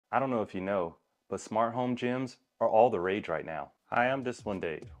I don't know if you know, but smart home gyms are all the rage right now. Hi, I'm Disciplined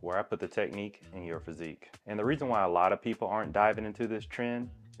Dave, where I put the technique in your physique. And the reason why a lot of people aren't diving into this trend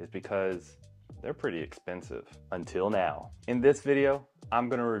is because they're pretty expensive, until now. In this video, I'm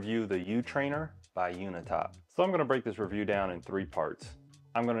gonna review the U-Trainer by Unitop. So I'm gonna break this review down in 3 parts.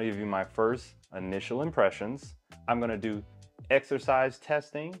 I'm gonna give you my first initial impressions. I'm gonna do exercise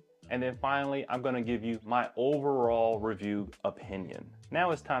testing, and then finally, I'm gonna give you my overall review opinion.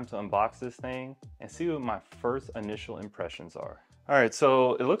 Now it's time to unbox this thing and see what my first initial impressions are. All right,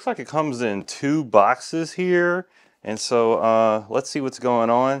 so it looks like it comes in 2 boxes here. And so let's see what's going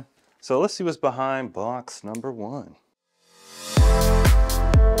on. So let's see what's behind box number 1.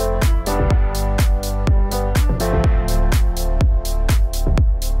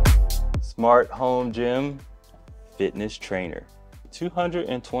 Smart Home Gym Fitness Trainer.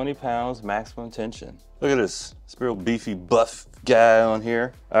 220 pounds maximum tension. Look at this real beefy buff guy on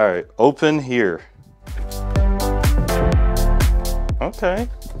here. All right, open here. Okay.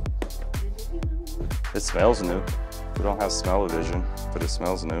 It smells new. We don't have smell-o-vision, but it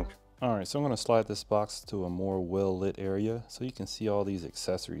smells new. All right, so I'm gonna slide this box to a more well-lit area so you can see all these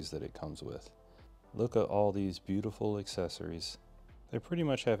accessories that it comes with. Look at all these beautiful accessories. They pretty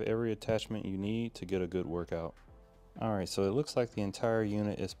much have every attachment you need to get a good workout. All right, so it looks like the entire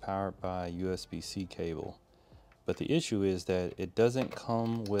unit is powered by a USB-C cable. But the issue is that it doesn't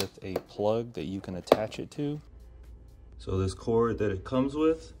come with a plug that you can attach it to. So this cord that it comes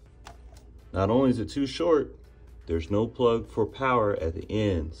with, not only is it too short, there's no plug for power at the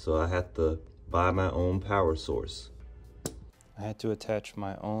end. So I have to buy my own power source. I had to attach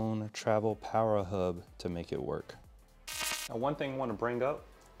my own travel power hub to make it work. Now, one thing I want to bring up,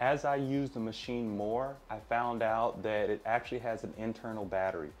 as I use the machine more, I found out that it actually has an internal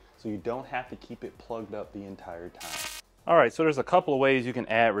battery, so you don't have to keep it plugged up the entire time. All right, so there's a couple of ways you can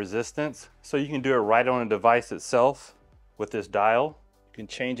add resistance. So you can do it right on the device itself with this dial. You can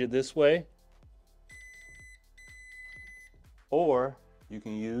change it this way, or you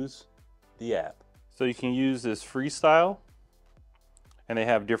can use the app. So you can use this freestyle, and they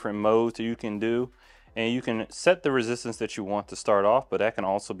have different modes that you can do. And you can set the resistance that you want to start off, but that can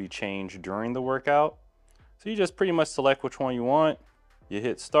also be changed during the workout. So you just pretty much select which one you want, you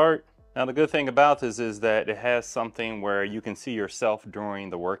hit start. Now the good thing about this is that it has something where you can see yourself during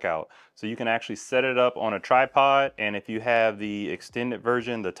the workout. So you can actually set it up on a tripod, and if you have the extended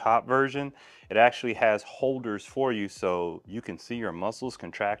version, the top version, it actually has holders for you so you can see your muscles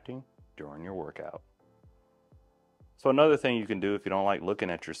contracting during your workout. So another thing you can do if you don't like looking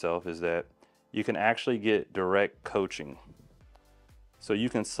at yourself is that you can actually get direct coaching. So you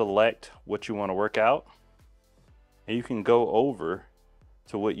can select what you want to work out, and you can go over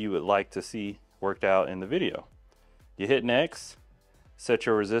to what you would like to see worked out in the video. You hit next, set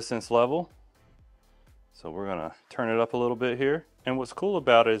your resistance level. So we're gonna turn it up a little bit here. And what's cool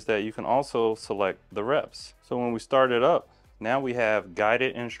about it is that you can also select the reps. So when we start it up, now we have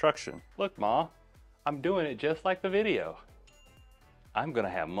guided instruction. Look, Ma, I'm doing it just like the video. I'm gonna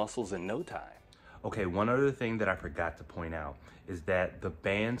have muscles in no time. Okay, one other thing that I forgot to point out is that the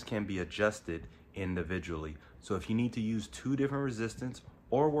bands can be adjusted individually. So if you need to use 2 different resistance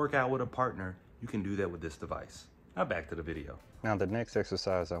or work out with a partner, you can do that with this device. Now back to the video. Now the next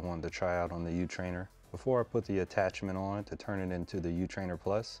exercise I wanted to try out on the U-Trainer before I put the attachment on to turn it into the U-Trainer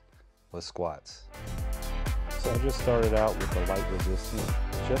Plus was squats. So I just started out with the light resistance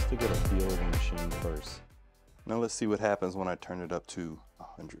just to get a feel of the machine first. Now let's see what happens when I turn it up to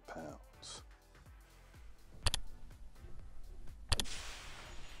 100 pounds.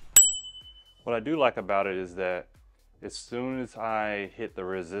 What I do like about it is that as soon as I hit the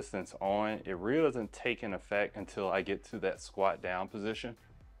resistance on, it really doesn't take an effect until I get to that squat down position.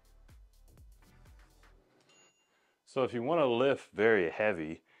 So if you want to lift very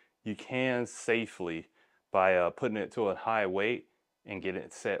heavy, you can safely by putting it to a high weight and get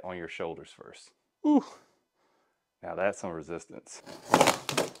it set on your shoulders first. Ooh. Now that's some resistance.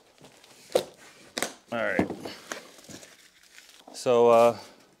 All right. So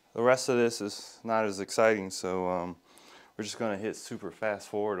the rest of this is not as exciting, so we're just gonna hit super fast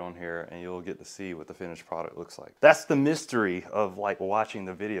forward on here and you'll get to see what the finished product looks like. That's the mystery of like watching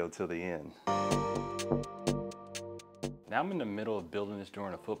the video till the end. Now I'm in the middle of building this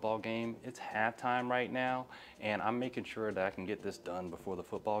during a football game. It's halftime right now, and I'm making sure that I can get this done before the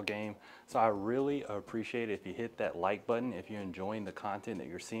football game. So I really appreciate it if you hit that like button if you're enjoying the content that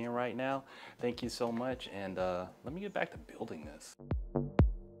you're seeing right now. Thank you so much, and let me get back to building this.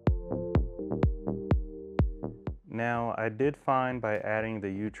 Now, I did find by adding the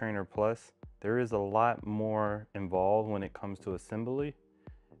U-Trainer Plus, there is a lot more involved when it comes to assembly.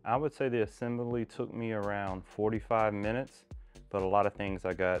 I would say the assembly took me around 45 minutes, but a lot of things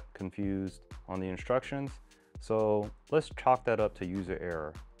I got confused on the instructions. So let's chalk that up to user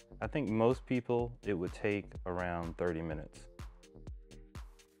error. I think most people, it would take around 30 minutes.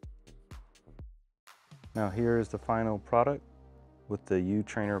 Now here is the final product with the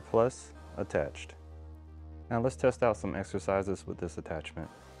U-Trainer Plus attached. Now let's test out some exercises with this attachment.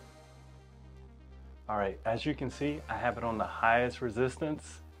 All right, as you can see, I have it on the highest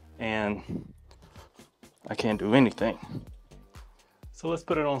resistance and I can't do anything. So let's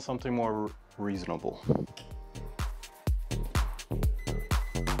put it on something more reasonable.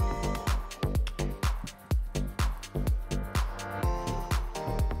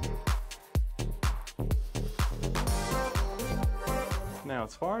 Now,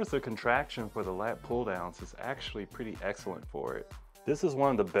 as far as the contraction for the lat pull downs, it's actually pretty excellent for it. This is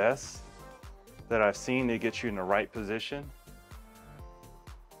one of the best that I've seen to get you in the right position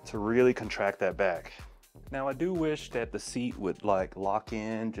to really contract that back. Now, I do wish that the seat would like lock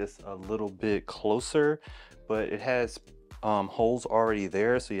in just a little bit closer, but it has holes already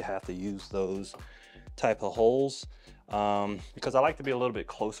there, so you have to use those type of holes. Because I like to be a little bit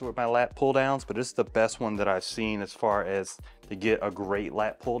closer with my lat pull downs, but it's the best one that I've seen as far as to get a great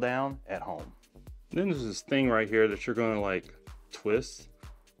lat pull down at home. Then there's this thing right here that you're gonna like twist,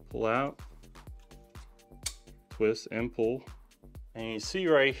 pull out, twist and pull. And you see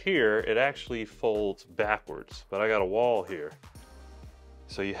right here, it actually folds backwards, but I got a wall here.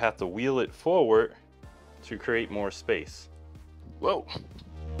 So you have to wheel it forward to create more space. Whoa.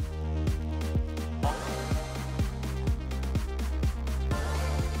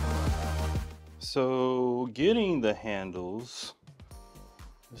 So getting the handles,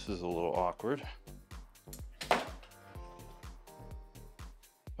 this is a little awkward.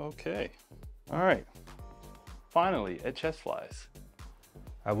 Okay, all right. Finally, at chest flies.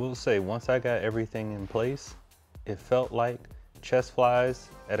 I will say, once I got everything in place, it felt like chest flies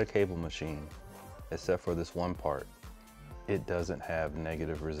at a cable machine, except for this one part. It doesn't have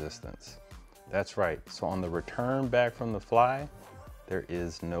negative resistance. That's right, so on the return back from the fly, there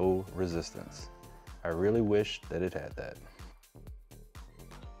is no resistance. I really wish that it had that.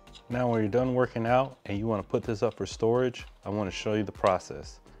 Now when you're done working out and you want to put this up for storage, I want to show you the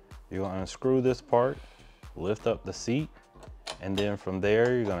process. You're going to unscrew this part, lift up the seat, and then from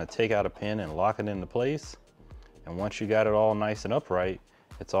there you're going to take out a pin and lock it into place. And once you got it all nice and upright,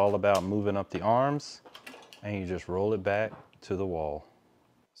 it's all about moving up the arms and you just roll it back to the wall.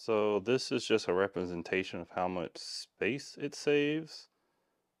 So this is just a representation of how much space it saves.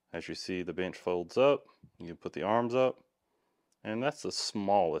 As you see, the bench folds up, you can put the arms up, and that's the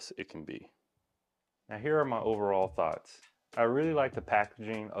smallest it can be. Now here are my overall thoughts. I really like the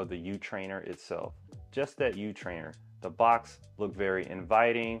packaging of the U-Trainer itself. Just that U-Trainer. The box looked very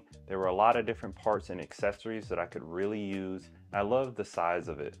inviting. There were a lot of different parts and accessories that I could really use. I love the size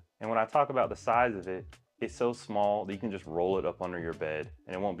of it. And when I talk about the size of it, it's so small that you can just roll it up under your bed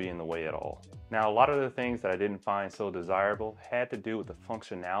and it won't be in the way at all. Now, a lot of the things that I didn't find so desirable had to do with the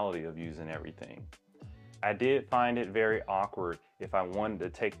functionality of using everything. I did find it very awkward if I wanted to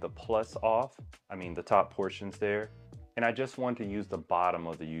take the plus off, the top portions there, and I just wanted to use the bottom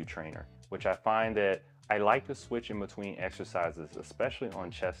of the U-Trainer, which I find that I like to switch in between exercises, especially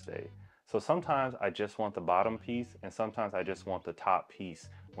on chest day. So sometimes I just want the bottom piece and sometimes I just want the top piece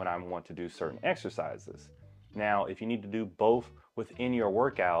when I want to do certain exercises. Now, if you need to do both within your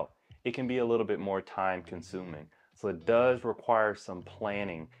workout, it can be a little bit more time consuming. So it does require some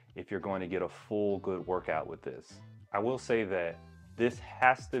planning if you're going to get a full good workout with this. I will say that this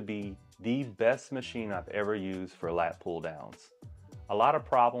has to be the best machine I've ever used for lat pull downs. A lot of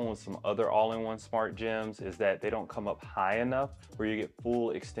problem with some other all-in-one smart gyms is that they don't come up high enough where you get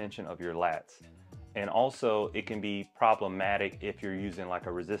full extension of your lats. And also it can be problematic if you're using like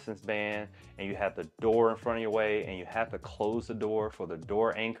a resistance band and you have the door in front of your way and you have to close the door for the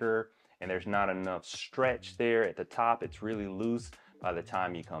door anchor and there's not enough stretch there at the top. It's really loose by the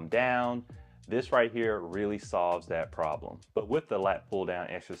time you come down. This right here really solves that problem. But with the lat pull down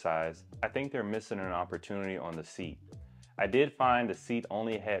exercise, I think they're missing an opportunity on the seat. I did find the seat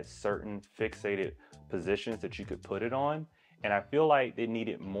only had certain fixated positions that you could put it on, and I feel like they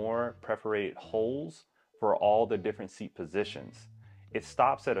needed more perforated holes for all the different seat positions. It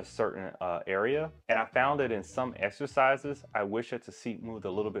stops at a certain area, and I found that in some exercises, I wish that the seat moved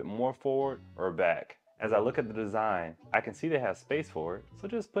a little bit more forward or back. As I look at the design, I can see they have space for it, so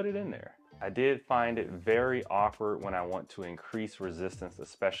just put it in there. I did find it very awkward when I want to increase resistance,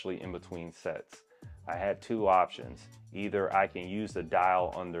 especially in between sets. I had two options. Either I can use the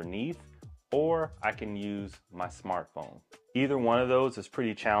dial underneath or I can use my smartphone. Either one of those is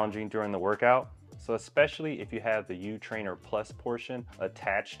pretty challenging during the workout. So especially if you have the U-Trainer Plus portion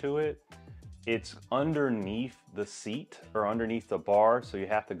attached to it, it's underneath the seat or underneath the bar. So you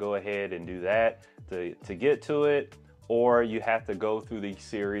have to go ahead and do that to get to it, or you have to go through the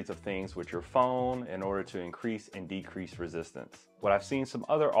series of things with your phone in order to increase and decrease resistance. What I've seen some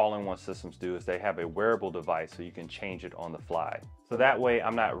other all-in-one systems do is they have a wearable device so you can change it on the fly. So that way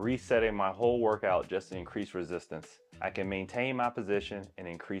I'm not resetting my whole workout just to increase resistance. I can maintain my position and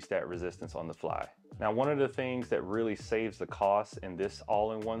increase that resistance on the fly. Now, one of the things that really saves the cost in this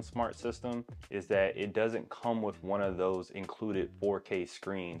all-in-one smart system is that it doesn't come with one of those included 4K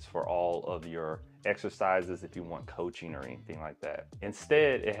screens for all of your exercises if you want coaching or anything like that.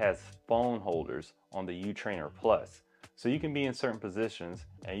 Instead, it has phone holders on the U-Trainer Plus. So you can be in certain positions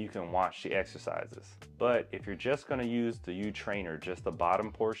and you can watch the exercises. But if you're just gonna use the U-Trainer, just the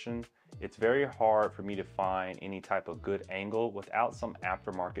bottom portion, it's very hard for me to find any type of good angle without some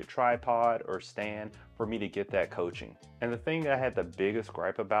aftermarket tripod or stand for me to get that coaching. And the thing that I had the biggest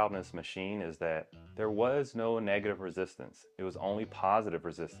gripe about in this machine is that there was no negative resistance. It was only positive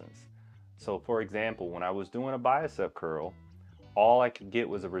resistance. So for example, when I was doing a bicep curl, all I could get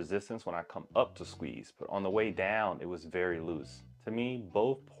was a resistance when I come up to squeeze, but on the way down, it was very loose. To me,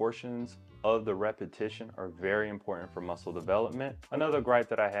 both portions of the repetition are very important for muscle development. Another gripe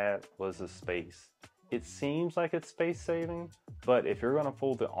that I had was the space. It seems like it's space saving, but if you're gonna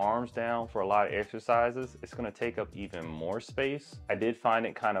fold the arms down for a lot of exercises, it's gonna take up even more space. I did find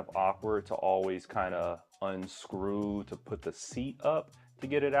it kind of awkward to always kind of unscrew to put the seat up to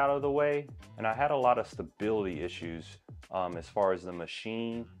get it out of the way. And I had a lot of stability issues as far as the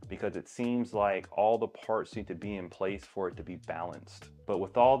machine, because it seems like all the parts need to be in place for it to be balanced. But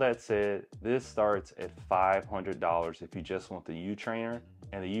with all that said, this starts at $500 if you just want the U-Trainer,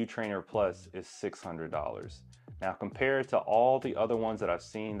 and the U-Trainer Plus is $600. Now compared to all the other ones that I've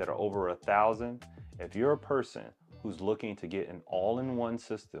seen that are over $1,000, if you're a person who's looking to get an all-in-one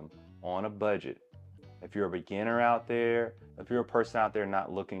system on a budget, if you're a beginner out there, if you're a person out there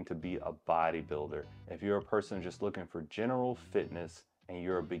not looking to be a bodybuilder, if you're a person just looking for general fitness and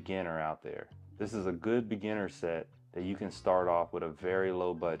you're a beginner out there, this is a good beginner set that you can start off with a very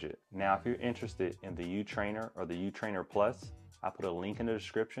low budget. Now, if you're interested in the U-Trainer or the U-Trainer Plus, I put a link in the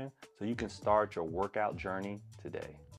description so you can start your workout journey today.